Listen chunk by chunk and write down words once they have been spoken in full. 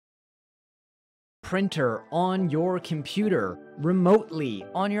printer on your computer, remotely,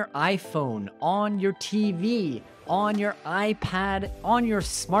 on your iPhone, on your TV, on your iPad, on your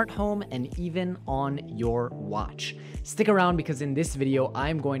smart home, and even on your watch. Stick around because in this video,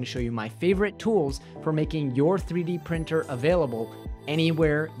 I'm going to show you my favorite tools for making your 3D printer available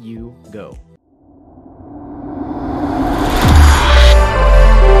anywhere you go.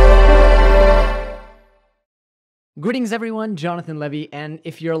 Greetings everyone, Jonathan Levy, and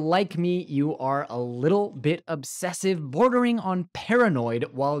if you're like me, you are a little bit obsessive, bordering on paranoid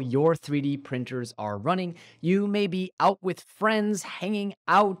while your 3D printers are running. You may be out with friends, hanging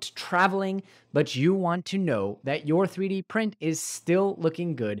out, traveling, but you want to know that your 3D print is still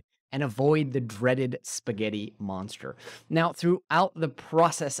looking good and avoid the dreaded spaghetti monster. Now, throughout the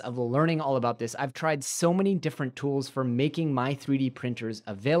process of learning all about this, I've tried so many different tools for making my 3D printers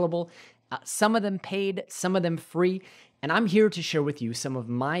available. Some of them paid, some of them free, and I'm here to share with you some of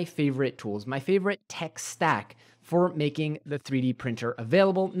my favorite tools, my favorite tech stack for making the 3D printer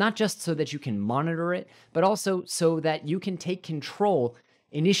available, not just so that you can monitor it, but also so that you can take control,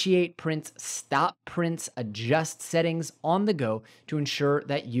 initiate prints, stop prints, adjust settings on the go to ensure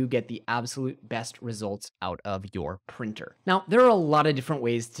that you get the absolute best results out of your printer. Now, there are a lot of different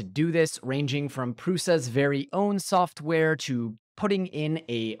ways to do this, ranging from Prusa's very own software to putting in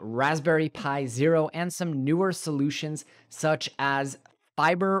a Raspberry Pi Zero and some newer solutions such as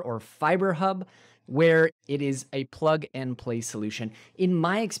Fiber or Fiber Hub, where it is a plug and play solution. In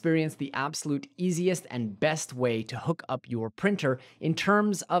my experience, the absolute easiest and best way to hook up your printer in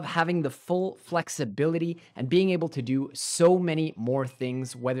terms of having the full flexibility and being able to do so many more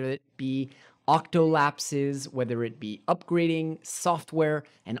things, whether it be octolapses, whether it be upgrading software,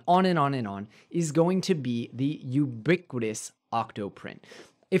 and on and on and on, is going to be the ubiquitous Octoprint.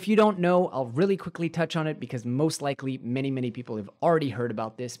 If you don't know, I'll really quickly touch on it because most likely many people have already heard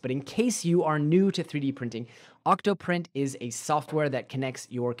about this, but in case you are new to 3D printing, Octoprint is a software that connects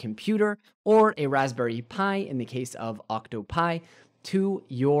your computer or a Raspberry Pi, in the case of OctoPi, to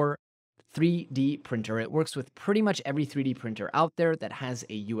your 3D printer. It works with pretty much every 3D printer out there that has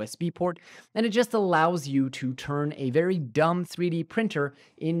a USB port, and it just allows you to turn a very dumb 3D printer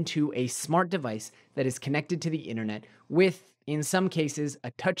into a smart device that is connected to the internet with, in some cases,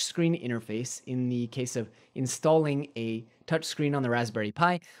 a touchscreen interface, in the case of installing a touchscreen on the Raspberry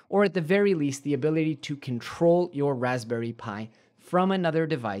Pi, or at the very least, the ability to control your Raspberry Pi from another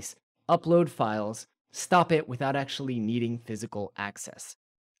device, upload files, stop it without actually needing physical access.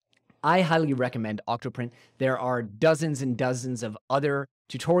 I highly recommend Octoprint. There are dozens and dozens of other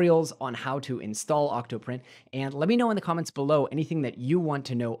tutorials on how to install Octoprint, and let me know in the comments below anything that you want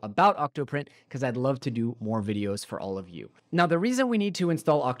to know about Octoprint, because I'd love to do more videos for all of you. Now, the reason we need to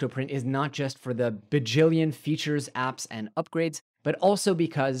install Octoprint is not just for the bajillion features, apps, and upgrades, but also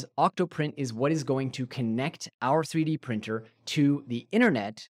because Octoprint is what is going to connect our 3D printer to the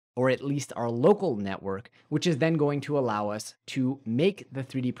internet, or at least our local network, which is then going to allow us to make the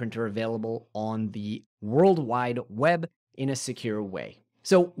 3D printer available on the World Wide Web in a secure way.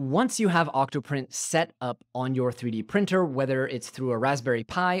 So once you have Octoprint set up on your 3D printer, whether it's through a Raspberry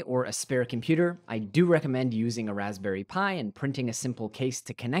Pi or a spare computer, I do recommend using a Raspberry Pi and printing a simple case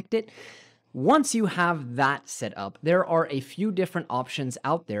to connect it. Once you have that set up, there are a few different options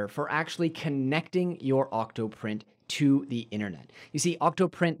out there for actually connecting your Octoprint to the internet. You see,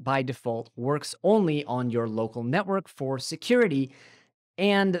 Octoprint by default works only on your local network for security,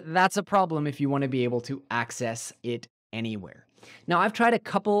 and that's a problem if you want to be able to access it anywhere. Now, I've tried a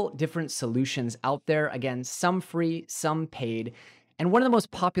couple different solutions out there, again, some free, some paid, and one of the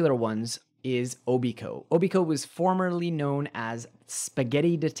most popular ones is Obico. Obico was formerly known as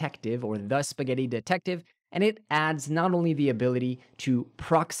Spaghetti Dective or the Spaghetti Dective, and it adds not only the ability to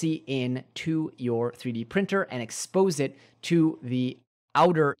proxy in to your 3D printer and expose it to the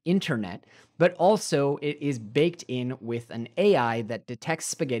outer internet, but also it is baked in with an AI that detects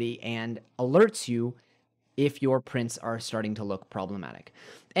spaghetti and alerts you if your prints are starting to look problematic.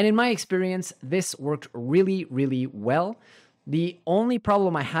 And in my experience, this worked really well. The only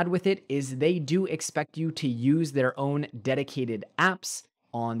problem I had with it is they do expect you to use their own dedicated apps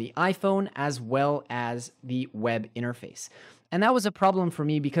on the iPhone as well as the web interface. And that was a problem for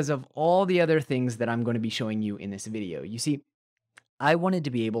me because of all the other things that I'm going to be showing you in this video. You see, I wanted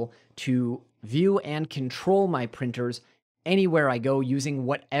to be able to view and control my printers anywhere I go using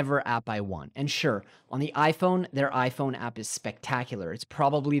whatever app I want. And sure, on the iPhone, their iPhone app is spectacular. It's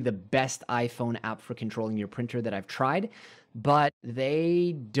probably the best iPhone app for controlling your printer that I've tried, but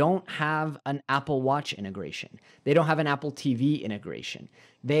they don't have an Apple Watch integration. They don't have an Apple TV integration.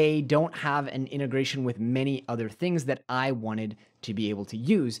 They don't have an integration with many other things that I wanted to be able to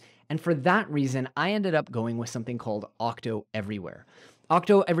use. And for that reason, I ended up going with something called OctoEverywhere.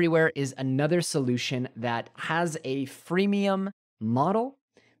 OctoEverywhere is another solution that has a freemium model,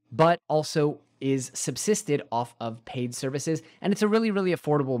 but also is subsisted off of paid services. And it's a really, really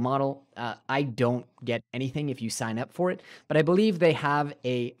affordable model. I don't get anything if you sign up for it, but I believe they have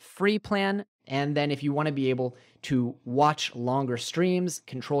a free plan. And then if you want to be able to watch longer streams,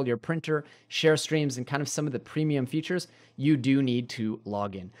 control your printer, share streams, and kind of some of the premium features, you do need to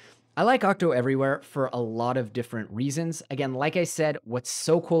log in. I like OctoEverywhere for a lot of different reasons. Again, like I said, what's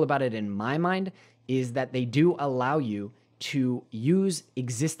so cool about it in my mind is that they do allow you to use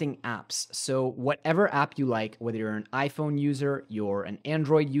existing apps. So whatever app you like, whether you're an iPhone user, you're an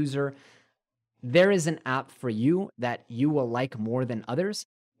Android user, there is an app for you that you will like more than others.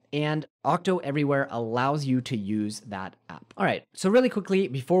 And OctoEverywhere allows you to use that app. All right, so really quickly,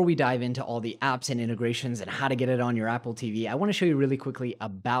 before we dive into all the apps and integrations and how to get it on your Apple TV, I want to show you really quickly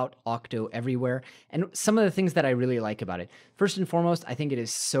about OctoEverywhere and some of the things that I really like about it. First and foremost, I think it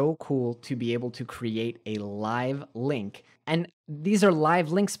is so cool to be able to create a live link. And these are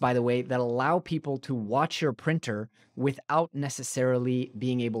live links, by the way, that allow people to watch your printer without necessarily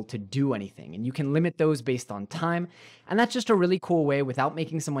being able to do anything. And you can limit those based on time. And that's just a really cool way, without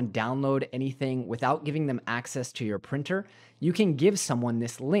making someone download anything, without giving them access to your printer. You can give someone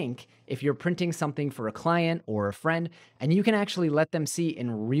this link if you're printing something for a client or a friend, and you can actually let them see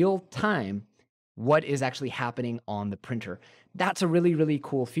in real time what is actually happening on the printer. That's a really, really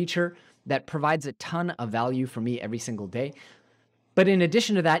cool feature that provides a ton of value for me every single day. But in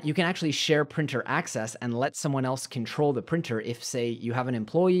addition to that, you can actually share printer access and let someone else control the printer. If, say, you have an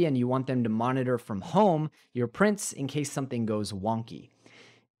employee and you want them to monitor from home your prints in case something goes wonky.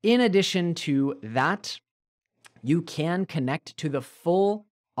 In addition to that, you can connect to the full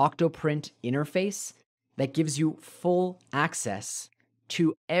Octoprint interface that gives you full access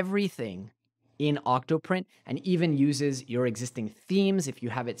to everything in Octoprint, and even uses your existing themes if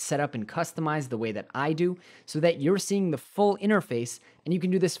you have it set up and customized the way that I do, so that you're seeing the full interface, and you can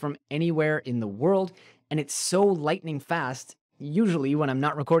do this from anywhere in the world. And it's so lightning fast, usually when I'm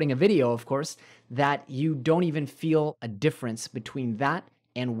not recording a video, of course, that you don't even feel a difference between that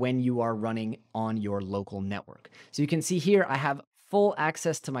and when you are running on your local network. So you can see here, I have full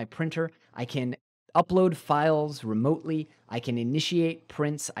access to my printer. I can upload files remotely. I can initiate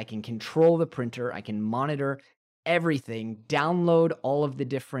prints. I can control the printer. I can monitor everything, download all of the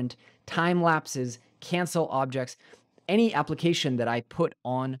different time lapses, cancel objects. Any application that I put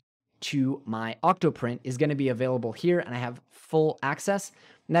on to my Octoprint is going to be available here, and I have full access.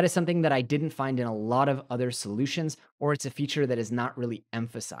 And that is something that I didn't find in a lot of other solutions, or it's a feature that is not really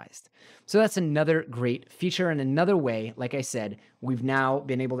emphasized. So that's another great feature, and another way, like I said, we've now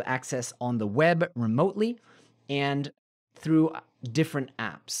been able to access on the web remotely and through different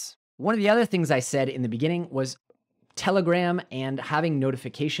apps. One of the other things I said in the beginning was Telegram and having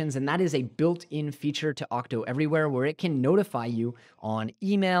notifications, and that is a built-in feature to OctoEverywhere where it can notify you on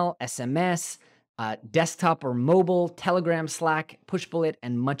email, SMS, desktop or mobile, Telegram, Slack, Pushbullet,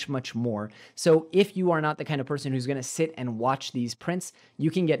 and much, much more. So if you are not the kind of person who's going to sit and watch these prints,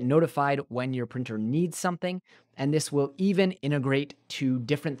 you can get notified when your printer needs something. And this will even integrate to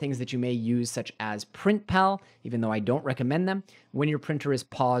different things that you may use, such as PrintPal, even though I don't recommend them, when your printer is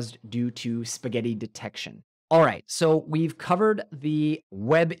paused due to spaghetti detection. All right, so we've covered the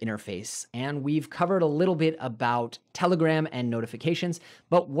web interface and we've covered a little bit about Telegram and notifications,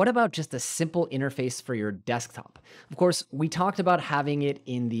 but what about just a simple interface for your desktop? Of course, we talked about having it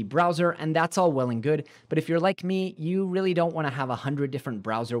in the browser, and that's all well and good, but if you're like me, you really don't want to have 100 different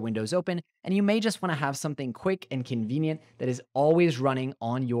browser windows open, and you may just want to have something quick and convenient that is always running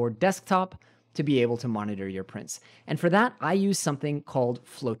on your desktop to be able to monitor your prints. And for that, I use something called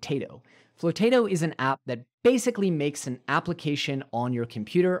Flotato. Flotato is an app that basically makes an application on your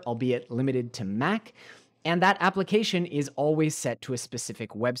computer, albeit limited to Mac, and that application is always set to a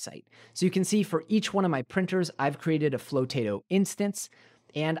specific website. So you can see for each one of my printers, I've created a Flotato instance,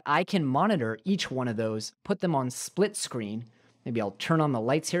 and I can monitor each one of those, put them on split screen. Maybe I'll turn on the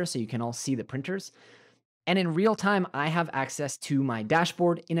lights here so you can all see the printers. And in real time, I have access to my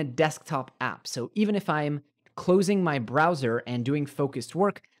dashboard in a desktop app. So even if I'm closing my browser and doing focused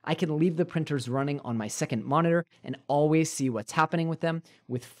work, I can leave the printers running on my second monitor and always see what's happening with them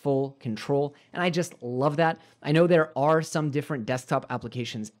with full control. And I just love that. I know there are some different desktop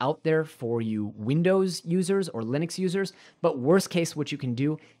applications out there for you Windows users or Linux users, but worst case, what you can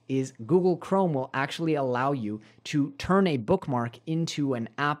do is Google Chrome will actually allow you to turn a bookmark into an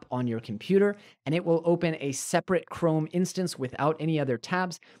app on your computer, and it will open a separate Chrome instance without any other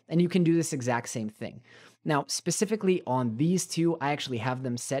tabs, and you can do this exact same thing. Now, specifically on these two, I actually have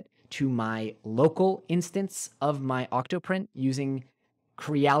them set to my local instance of my Octoprint using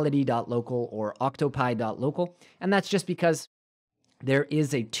creality.local or octopi.local. And that's just because there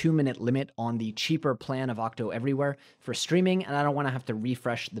is a 2-minute limit on the cheaper plan of OctoEverywhere for streaming, and I don't want to have to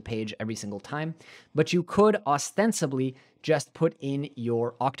refresh the page every single time. But you could ostensibly just put in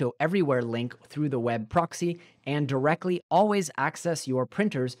your OctoEverywhere link through the web proxy and directly always access your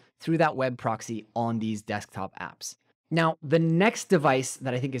printers through that web proxy on these desktop apps. Now, the next device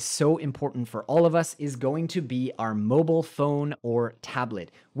that I think is so important for all of us is going to be our mobile phone or tablet.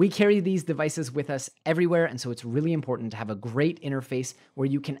 We carry these devices with us everywhere, and so it's really important to have a great interface where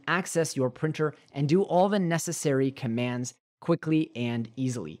you can access your printer and do all the necessary commands quickly and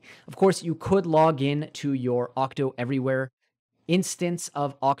easily. Of course, you could log in to your OctoEverywhere instance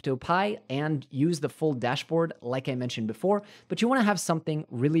of OctoPi and use the full dashboard like I mentioned before, but you want to have something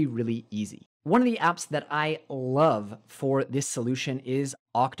really, really easy. One of the apps that I love for this solution is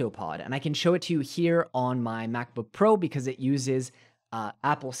OctoPod, and I can show it to you here on my MacBook Pro because it uses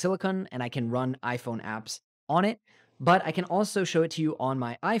Apple Silicon and I can run iPhone apps on it, but I can also show it to you on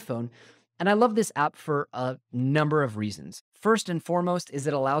my iPhone. And I love this app for a number of reasons. First and foremost is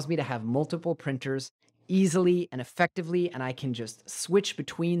it allows me to have multiple printers easily and effectively, and I can just switch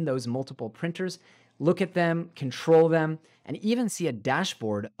between those multiple printers, look at them, control them, and even see a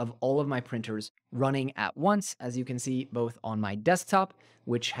dashboard of all of my printers running at once, as you can see both on my desktop,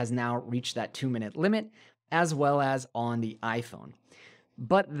 which has now reached that 2-minute limit, as well as on the iPhone.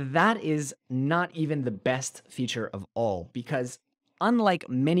 But that is not even the best feature of all, because unlike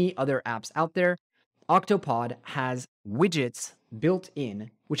many other apps out there, OctoPod has widgets built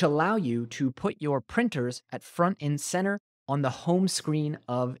in which allow you to put your printers at front and center on the home screen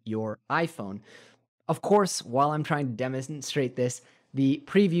of your iPhone. Of course, while I'm trying to demonstrate this, the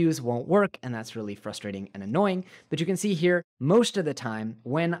previews won't work, and that's really frustrating and annoying. But you can see here, most of the time,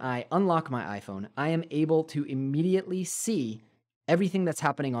 when I unlock my iPhone, I am able to immediately see everything that's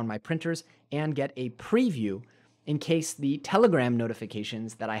happening on my printers and get a preview in case the Telegram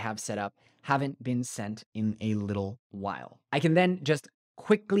notifications that I have set up haven't been sent in a little while. I can then just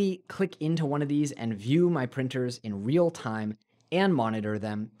quickly click into one of these and view my printers in real time and monitor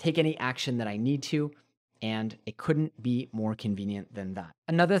them, take any action that I need to, and it couldn't be more convenient than that.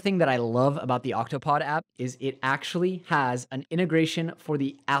 Another thing that I love about the OctoPod app is it actually has an integration for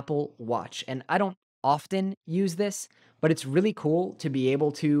the Apple Watch. And I don't often use this, but it's really cool to be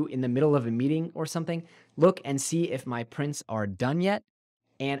able to, in the middle of a meeting or something, look and see if my prints are done yet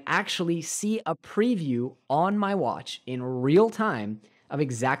and actually see a preview on my watch in real time of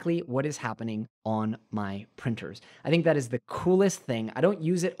exactly what is happening on my printers. I think that is the coolest thing. I don't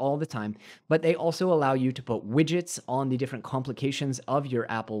use it all the time, but they also allow you to put widgets on the different complications of your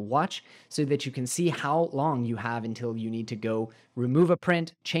Apple Watch so that you can see how long you have until you need to go remove a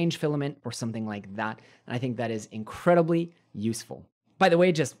print, change filament, or something like that. And I think that is incredibly useful. By the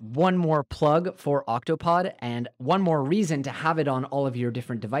way, just one more plug for OctoPod and one more reason to have it on all of your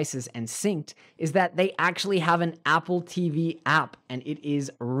different devices and synced is that they actually have an Apple TV app, and it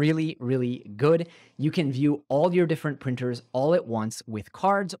is really, really good. You can view all your different printers all at once with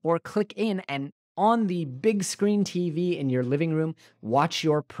cards, or click in and on the big screen TV in your living room, watch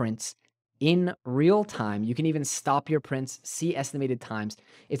your prints in real time. You can even stop your prints, see estimated times.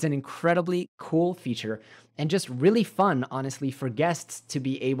 It's an incredibly cool feature and just really fun, honestly, for guests to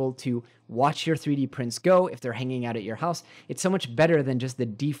be able to watch your 3D prints go if they're hanging out at your house. It's so much better than just the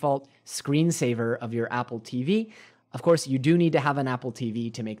default screensaver of your Apple TV. Of course, you do need to have an Apple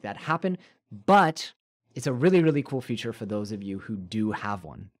TV to make that happen, but it's a really, really cool feature for those of you who do have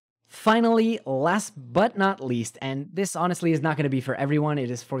one. Finally, last but not least, and this honestly is not going to be for everyone, it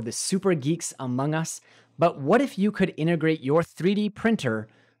is for the super geeks among us, but what if you could integrate your 3D printer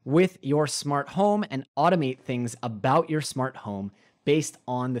with your smart home and automate things about your smart home based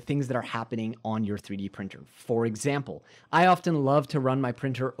on the things that are happening on your 3D printer? For example, I often love to run my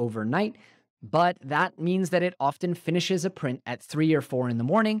printer overnight, but that means that it often finishes a print at 3 or 4 in the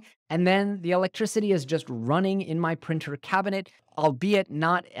morning, and then the electricity is just running in my printer cabinet, albeit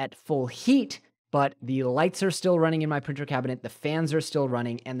not at full heat, but the lights are still running in my printer cabinet, the fans are still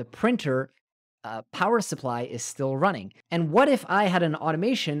running, and the printer power supply is still running. And what if I had an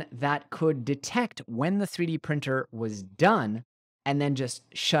automation that could detect when the 3D printer was done and then just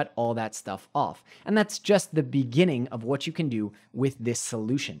shut all that stuff off? And that's just the beginning of what you can do with this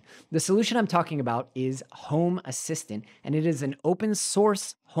solution. The solution I'm talking about is Home Assistant, and it is an open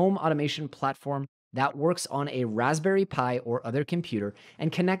source home automation platform that works on a Raspberry Pi or other computer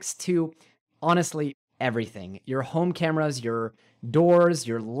and connects to, honestly, everything. Your home cameras, your doors,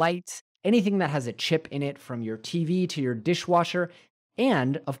 your lights, anything that has a chip in it, from your TV to your dishwasher,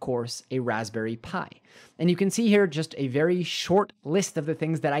 and of course, a Raspberry Pi. And you can see here just a very short list of the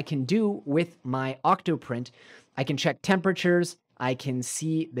things that I can do with my Octoprint. I can check temperatures, I can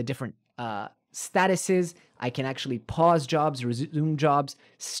see the different statuses, I can actually pause jobs, resume jobs,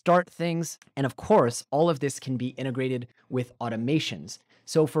 start things, and of course, all of this can be integrated with automations.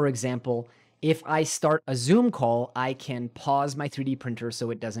 So for example, if I start a Zoom call, I can pause my 3D printer so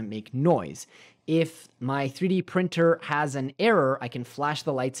it doesn't make noise. If my 3D printer has an error, I can flash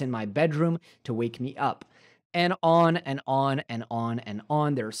the lights in my bedroom to wake me up. And on and on and on and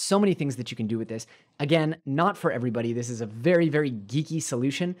on. There are so many things that you can do with this. Again, not for everybody. This is a very, very geeky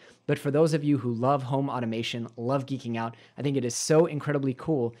solution. But for those of you who love home automation, love geeking out, I think it is so incredibly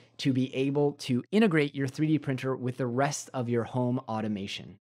cool to be able to integrate your 3D printer with the rest of your home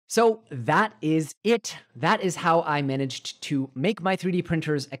automation. So that is it. That is how I managed to make my 3D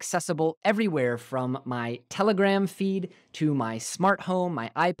printers accessible everywhere, from my Telegram feed to my smart home,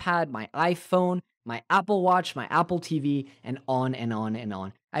 my iPad, my iPhone, my Apple Watch, my Apple TV, and on and on and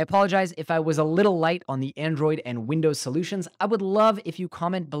on. I apologize if I was a little light on the Android and Windows solutions. I would love if you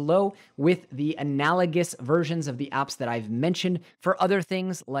comment below with the analogous versions of the apps that I've mentioned for other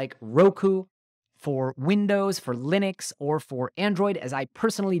things like Roku, for Windows, for Linux, or for Android, as I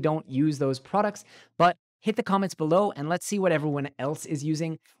personally don't use those products. But hit the comments below and let's see what everyone else is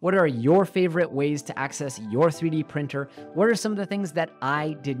using. What are your favorite ways to access your 3D printer? What are some of the things that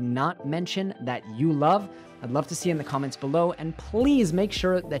I did not mention that you love? I'd love to see in the comments below, and please make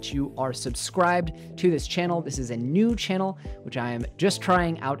sure that you are subscribed to this channel. This is a new channel, which I am just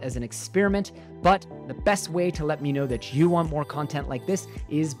trying out as an experiment, but the best way to let me know that you want more content like this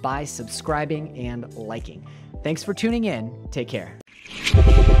is by subscribing and liking. Thanks for tuning in. Take care.